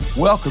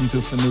Welcome to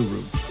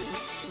Finuru,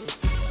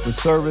 the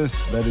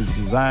service that is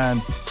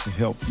designed to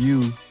help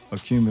you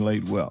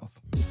accumulate wealth.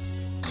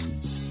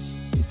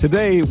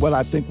 Today, what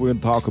I think we're going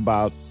to talk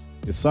about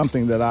is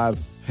something that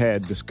I've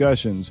had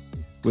discussions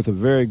with a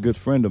very good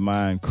friend of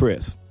mine,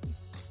 Chris.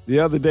 The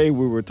other day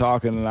we were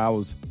talking and I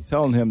was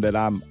telling him that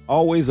I'm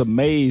always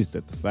amazed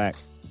at the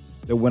fact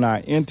that when I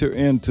enter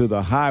into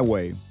the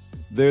highway,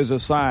 there's a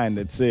sign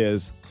that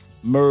says,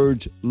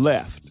 merge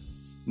left.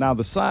 Now,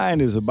 the sign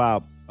is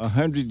about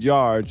 100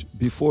 yards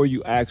before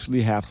you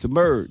actually have to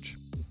merge.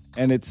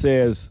 And it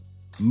says,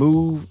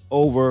 move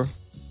over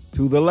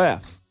to the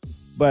left.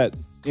 But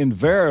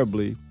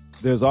invariably,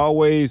 there's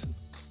always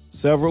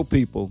several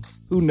people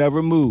who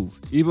never move,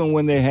 even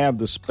when they have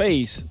the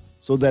space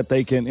so that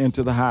they can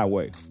enter the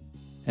highway.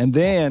 And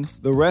then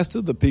the rest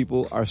of the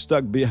people are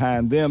stuck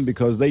behind them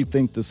because they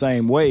think the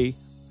same way,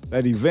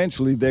 that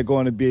eventually they're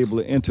going to be able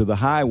to enter the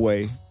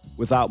highway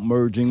without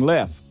merging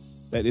left,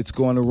 that it's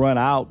going to run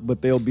out,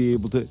 but they'll be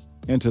able to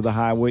enter the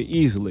highway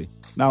easily.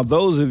 Now,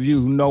 those of you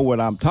who know what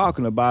I'm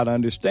talking about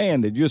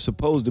understand that you're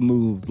supposed to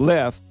move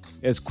left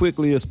as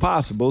quickly as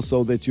possible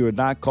so that you're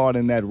not caught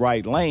in that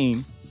right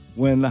lane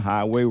when the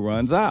highway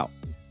runs out.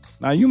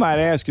 Now, you might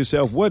ask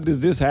yourself, what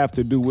does this have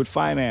to do with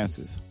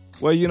finances?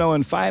 Well,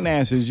 in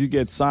finances, you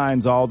get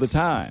signs all the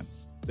time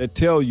that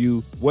tell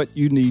you what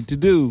you need to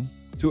do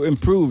to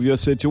improve your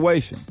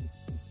situation.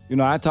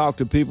 I talk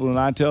to people and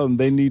I tell them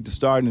they need to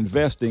start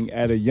investing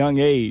at a young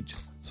age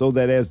so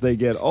that as they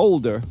get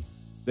older,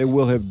 they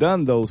will have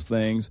done those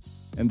things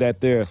and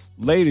that their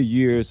later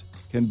years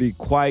can be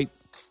quite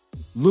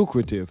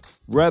lucrative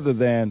rather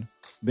than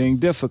being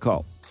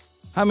difficult.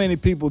 How many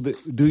people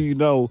do you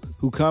know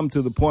who come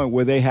to the point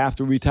where they have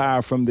to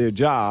retire from their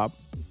job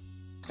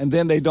and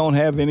then they don't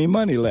have any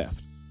money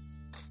left?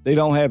 They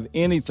don't have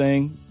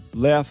anything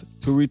left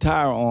to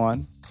retire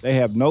on. They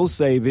have no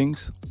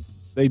savings.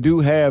 They do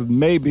have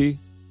maybe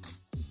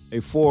a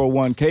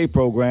 401k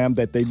program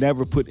that they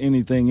never put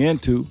anything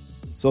into,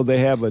 so they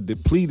have a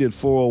depleted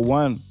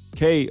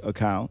 401k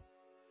account,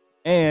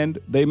 and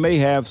they may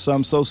have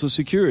some Social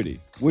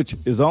Security, which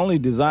is only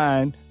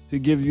designed to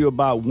give you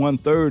about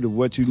 1/3 of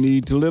what you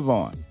need to live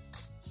on.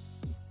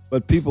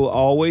 But people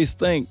always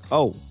think,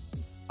 oh,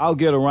 I'll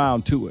get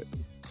around to it.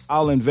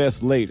 I'll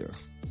invest later.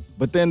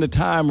 But then the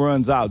time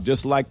runs out,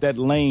 just like that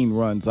lane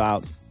runs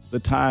out, the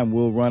time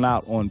will run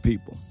out on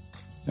people.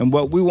 And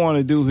what we want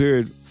to do here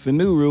at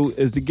Finuru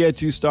is to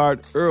get you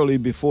started early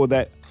before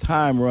that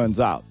time runs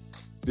out,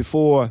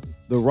 before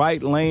the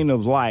right lane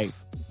of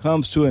life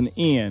comes to an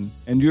end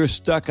and you're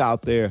stuck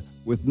out there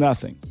with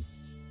nothing.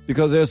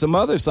 Because there's some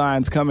other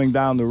signs coming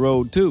down the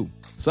road too.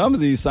 Some of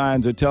these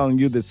signs are telling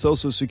you that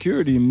Social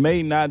Security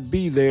may not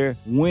be there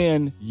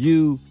when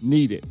you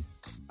need it.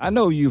 I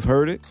know you've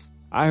heard it.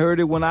 I heard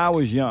it when I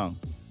was young.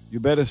 You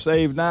better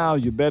save now.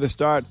 You better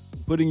start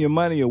putting your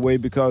money away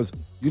because,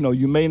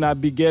 you may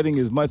not be getting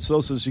as much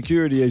Social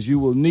Security as you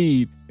will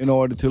need in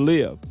order to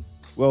live.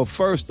 Well,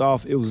 first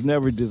off, it was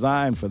never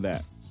designed for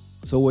that.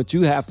 So what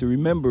you have to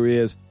remember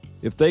is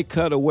if they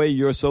cut away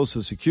your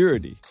Social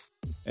Security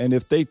and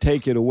if they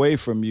take it away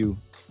from you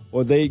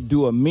or they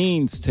do a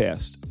means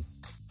test,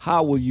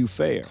 how will you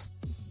fare?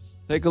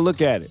 Take a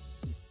look at it.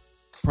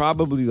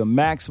 Probably the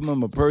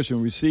maximum a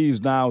person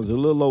receives now is a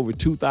little over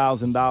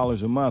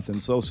 $2,000 a month in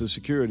Social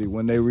Security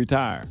when they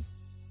retire.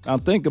 Now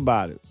think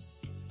about it.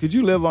 Could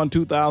you live on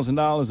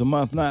 $2,000 a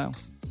month now?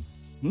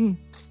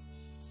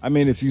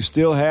 If you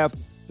still have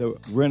to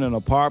rent an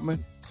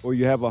apartment or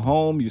you have a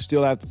home, you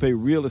still have to pay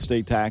real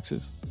estate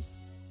taxes.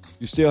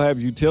 You still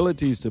have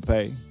utilities to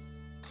pay.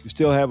 You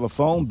still have a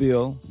phone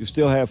bill. You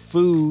still have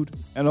food.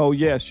 And oh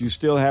yes, you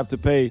still have to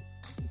pay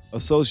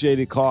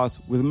associated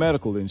costs with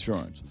medical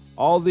insurance.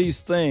 All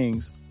these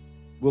things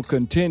will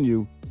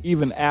continue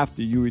even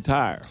after you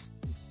retire.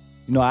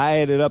 I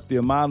added up the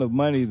amount of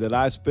money that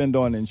I spend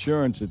on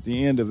insurance at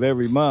the end of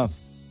every month,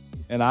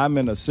 and I'm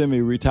in a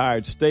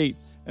semi-retired state,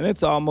 and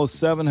it's almost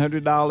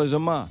 $700 a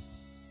month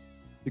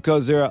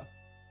because there are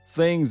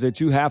things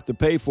that you have to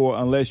pay for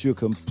unless you're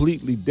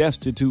completely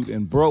destitute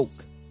and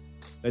broke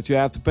that you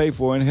have to pay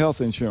for in health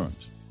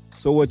insurance.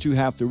 So what you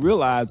have to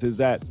realize is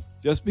that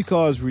just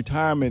because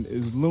retirement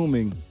is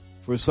looming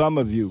for some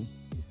of you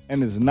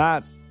and is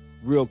not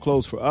real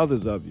close for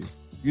others of you,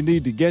 you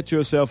need to get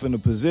yourself in a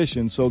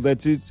position so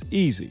that it's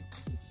easy.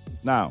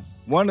 Now,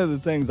 one of the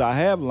things I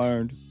have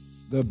learned,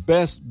 the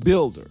best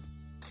builder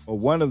or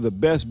one of the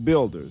best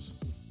builders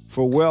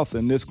for wealth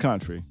in this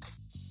country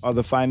are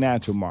the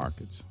financial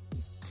markets.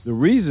 The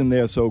reason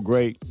they're so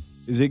great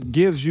is it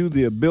gives you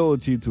the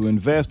ability to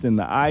invest in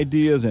the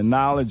ideas and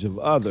knowledge of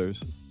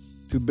others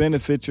to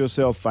benefit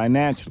yourself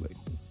financially.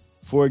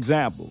 For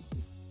example,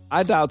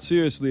 I doubt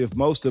seriously if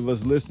most of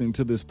us listening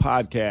to this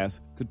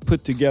podcast could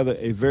put together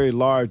a very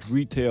large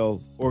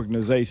retail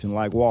organization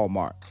like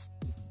Walmart.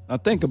 Now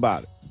think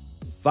about it.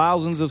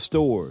 Thousands of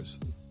stores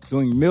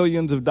doing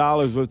millions of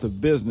dollars worth of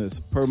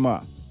business per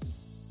month.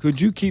 Could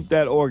you keep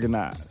that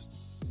organized?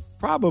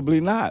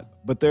 Probably not,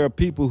 but there are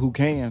people who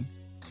can.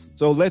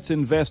 So let's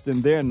invest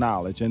in their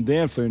knowledge. And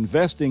then for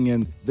investing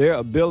in their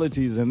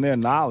abilities and their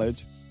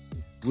knowledge,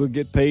 we'll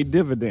get paid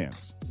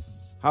dividends.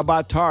 How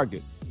about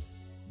Target?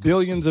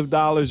 Billions of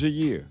dollars a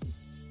year.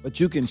 But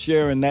you can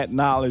share in that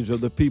knowledge of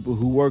the people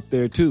who work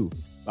there too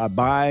by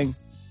buying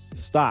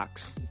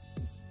stocks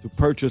to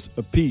purchase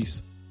a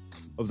piece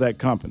of that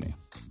company.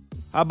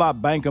 How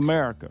about Bank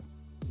America,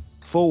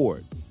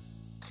 Ford,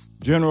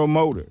 General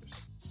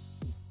Motors,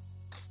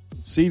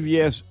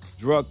 CVS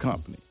Drug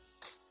Company,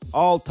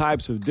 all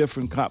types of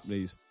different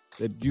companies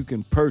that you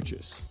can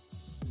purchase.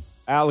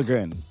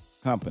 Allergan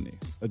Company,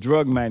 a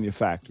drug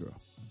manufacturer.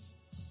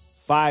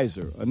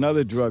 Pfizer,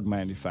 another drug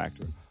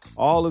manufacturer.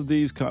 All of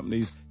these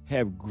companies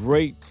have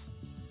great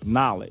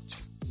knowledge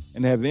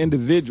and have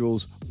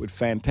individuals with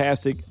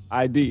fantastic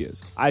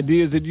ideas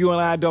that you and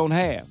I don't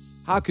have.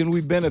 How can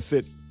we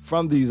benefit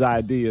from these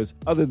ideas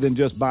other than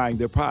just buying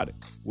their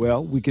product?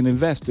 Well, we can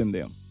invest in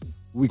them.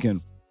 We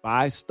can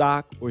buy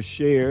stock or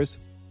shares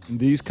in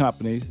these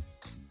companies,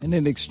 and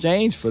in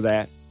exchange for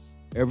that,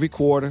 every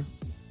quarter,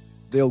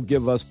 they'll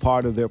give us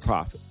part of their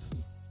profits.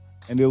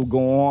 And it'll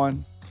go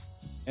on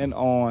and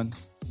on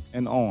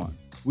and on.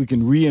 We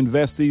can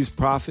reinvest these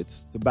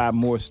profits to buy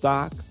more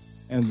stock.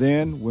 And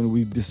then when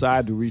we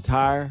decide to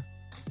retire,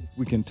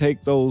 we can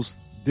take those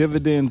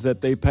dividends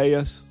that they pay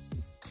us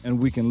and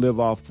we can live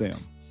off them.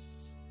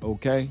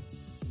 Okay?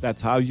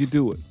 That's how you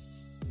do it.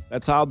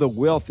 That's how the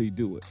wealthy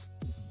do it.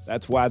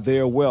 That's why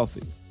they're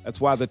wealthy. That's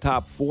why the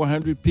top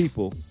 400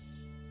 people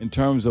in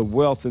terms of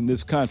wealth in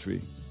this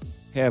country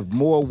have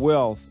more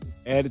wealth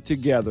added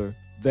together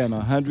than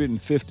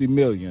 150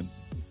 million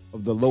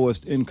of the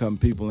lowest income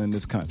people in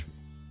this country.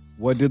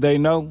 What do they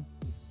know?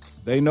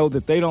 They know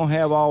that they don't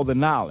have all the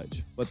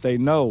knowledge, but they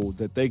know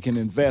that they can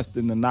invest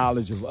in the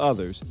knowledge of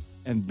others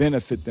and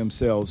benefit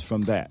themselves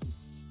from that.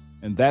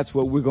 And that's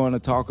what we're going to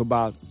talk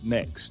about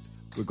next.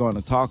 We're going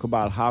to talk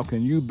about how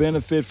can you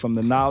benefit from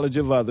the knowledge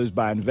of others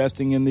by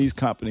investing in these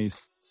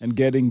companies and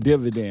getting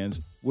dividends,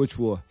 which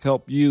will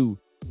help you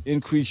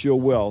increase your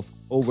wealth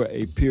over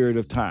a period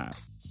of time.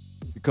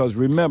 Because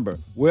remember,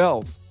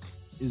 wealth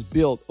is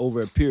built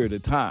over a period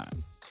of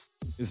time.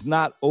 It's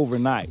not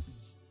overnight.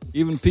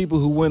 Even people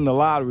who win the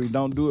lottery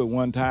don't do it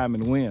one time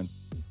and win.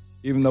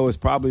 Even though it's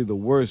probably the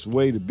worst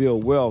way to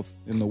build wealth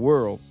in the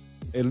world,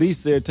 at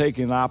least they're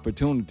taking an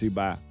opportunity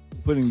by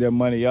putting their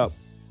money up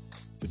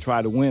to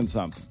try to win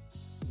something.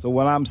 So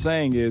what I'm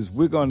saying is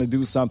we're going to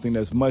do something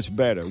that's much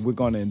better. We're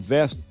going to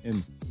invest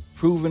in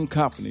proven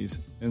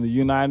companies in the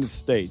United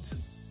States.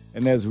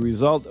 And as a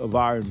result of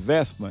our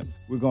investment,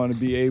 we're going to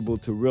be able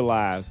to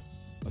realize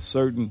a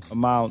certain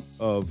amount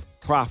of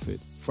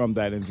profit from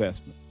that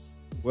investment.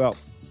 Well,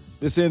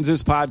 this ends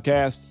this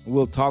podcast.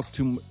 We'll talk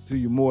to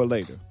you more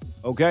later.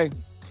 Okay?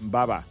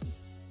 Bye-bye.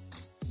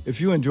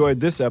 If you enjoyed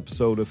this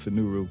episode of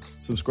Finuru,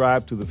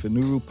 subscribe to the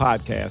Finuru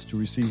podcast to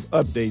receive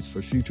updates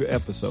for future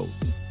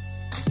episodes.